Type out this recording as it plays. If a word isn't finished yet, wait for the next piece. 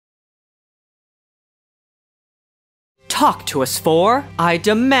talk to us, 4. I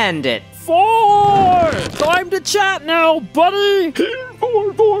demand it. 4! Time to chat now, buddy!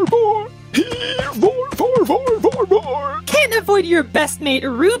 4, 4, 4! 4, 4, 4, 4, 4! Can't avoid your best mate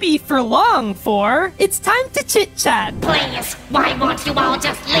Ruby for long, 4. It's time to chit-chat. Please, why won't you all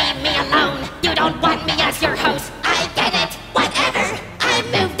just leave me alone? You don't want me as your host. I get it. Whatever. I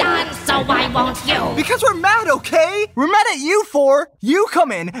moved on, so why won't you? Because we're mad, okay? We're mad at you 4. You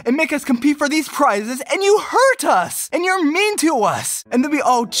come in and make us compete for these prizes, and you hurt us, and you're mean to us. And then we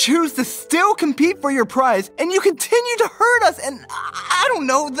all choose to still compete for your prize, and you continue to hurt us, and I don't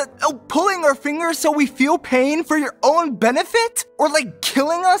know, pulling our fingers so we feel pain for your own benefit? Or like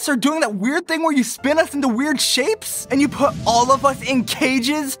killing us, or doing that weird thing where you spin us into weird shapes, and you put all of us in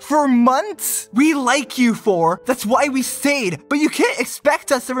cages for months? We like you 4. That's why we stayed, but you can't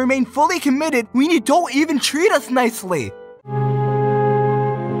expect us to remain fully committed when you don't even treat us nicely.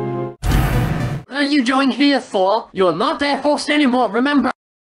 You joined here, 4. You're not their host anymore, remember?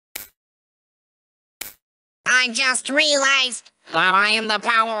 I just realized that I am the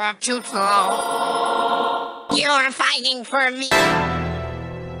power of Jutsu. You're fighting for me.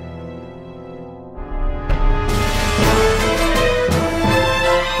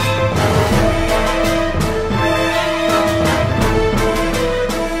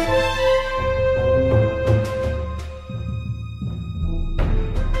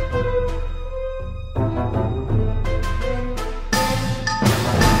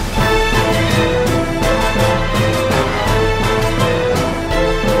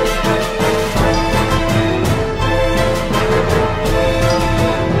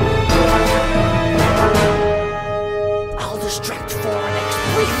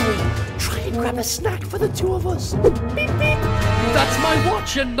 A snack for the 2 of us. Beep, beep. That's my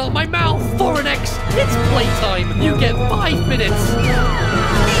watch and not my mouth, 4X. It's playtime. You get 5 minutes.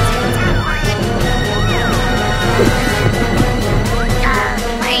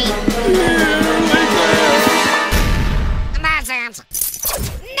 That's it.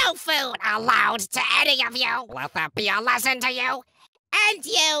 No food allowed to any of you. Let that be a lesson to you. And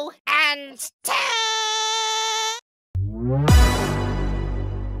you. And to...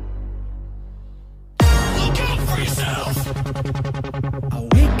 I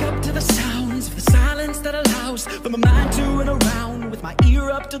wake up to the sounds of the silence that allows for my mind to run around with my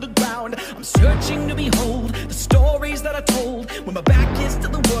ear up to the ground. I'm searching to behold the stories that I told when my back is to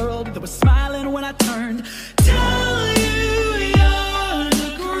the world that was smiling when I turned. Tell you you're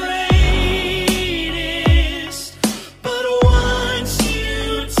the greatest, but once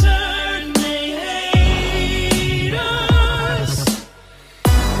you turn, they hate us.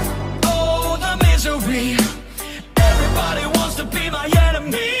 Oh, the misery. Everybody wants to be my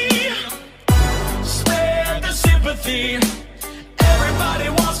enemy. Spare the sympathy. Everybody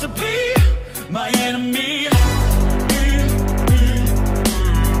wants to be my enemy.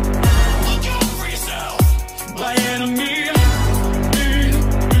 Look out for yourself, my enemy.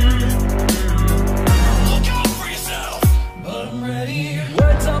 Look out for yourself, but I'm ready.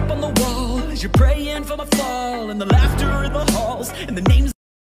 Words up on the wall as you're praying for my fall, and the laughter in the halls, and the names.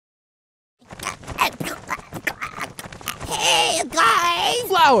 Hey, guys!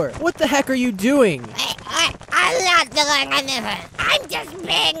 Flower, what the heck are you doing? I'm not doing anything. I'm just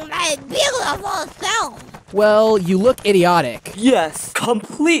being my beautiful self. Well, you look idiotic. Yes,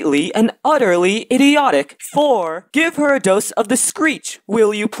 completely and utterly idiotic. 4. Give her a dose of the screech,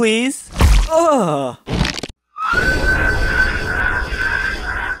 will you please? Ugh.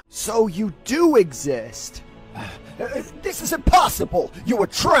 So you do exist. This is impossible. You were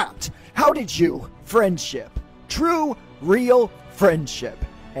trapped. How did you? Friendship. True, real friendship.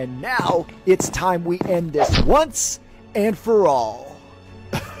 And now it's time we end this once and for all.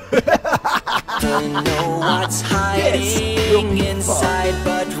 Don't know what's hiding inside,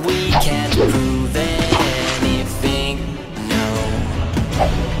 but we can't prove anything, no.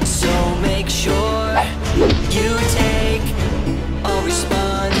 So make sure you take all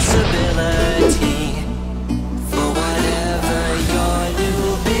responsibility for whatever your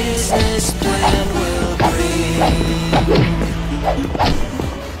new business plan will bring.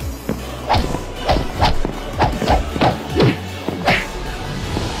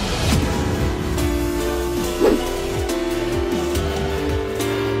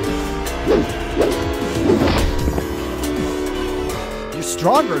 You're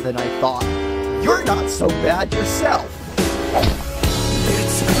stronger than I thought. You're not so bad yourself.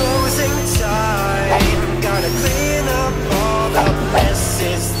 It's closing time. Gotta clean up all the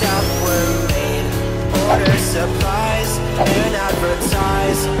messes that were made. Order supplies and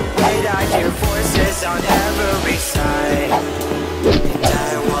advertise. Wait, I hear voices on every side. And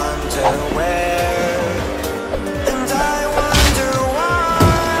I wonder where. And I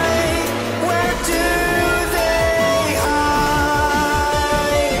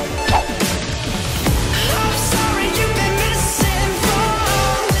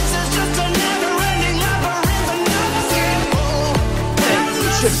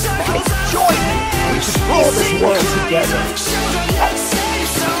world together.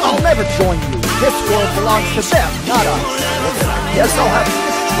 I'll never join you. This world belongs to them, not us. Yes, I'll have to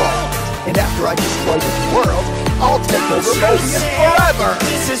destroy. And after I destroy this world, I'll take over Mobius forever.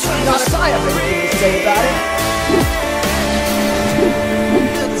 Not if I have anything to say about it.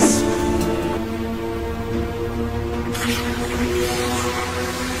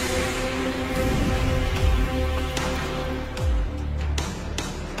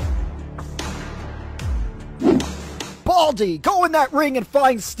 Baldy, go in that ring and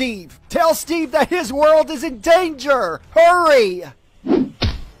find Steve. Tell Steve that his world is in danger. Hurry!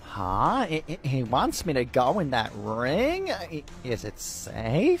 Huh? He wants me to go in that ring? Is it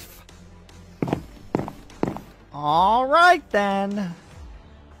safe? All right then.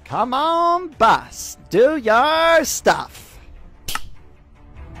 Come on, boss. Do your stuff.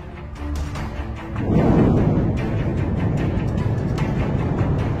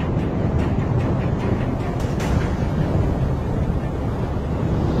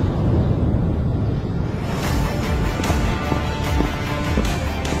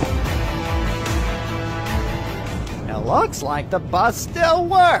 Looks like the bus still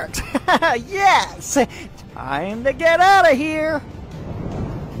works. Yes! Time to get out of here.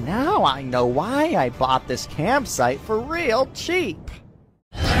 Now I know why I bought this campsite for real cheap.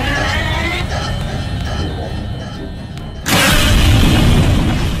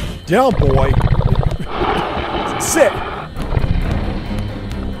 Down, boy. Sit.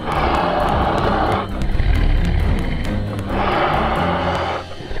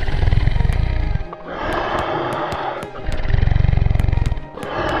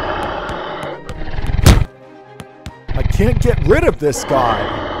 Can't get rid of this guy.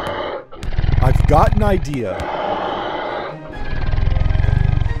 I've got an idea.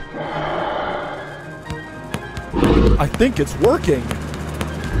 I think it's working.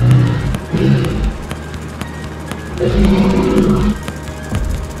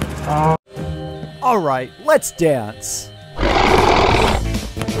 All right, let's dance.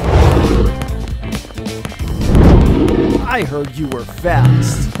 I heard you were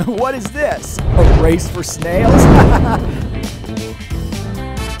fast. What is this? A race for snails?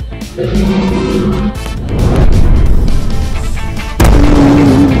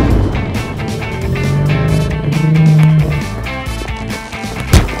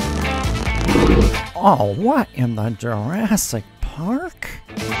 Oh, what in the Jurassic Park?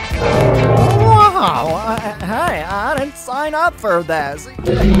 Wow! Hey, I didn't sign up for this.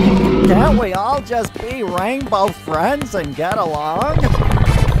 Can't we all just be rainbow friends and get along?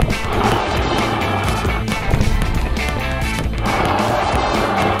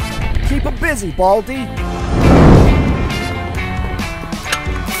 Keep him busy, Baldy.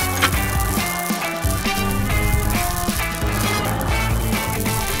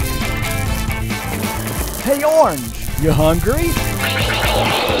 Hey, Orange, you hungry?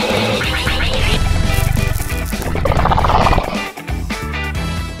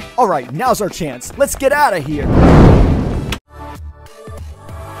 All right, now's our chance. Let's get out of here.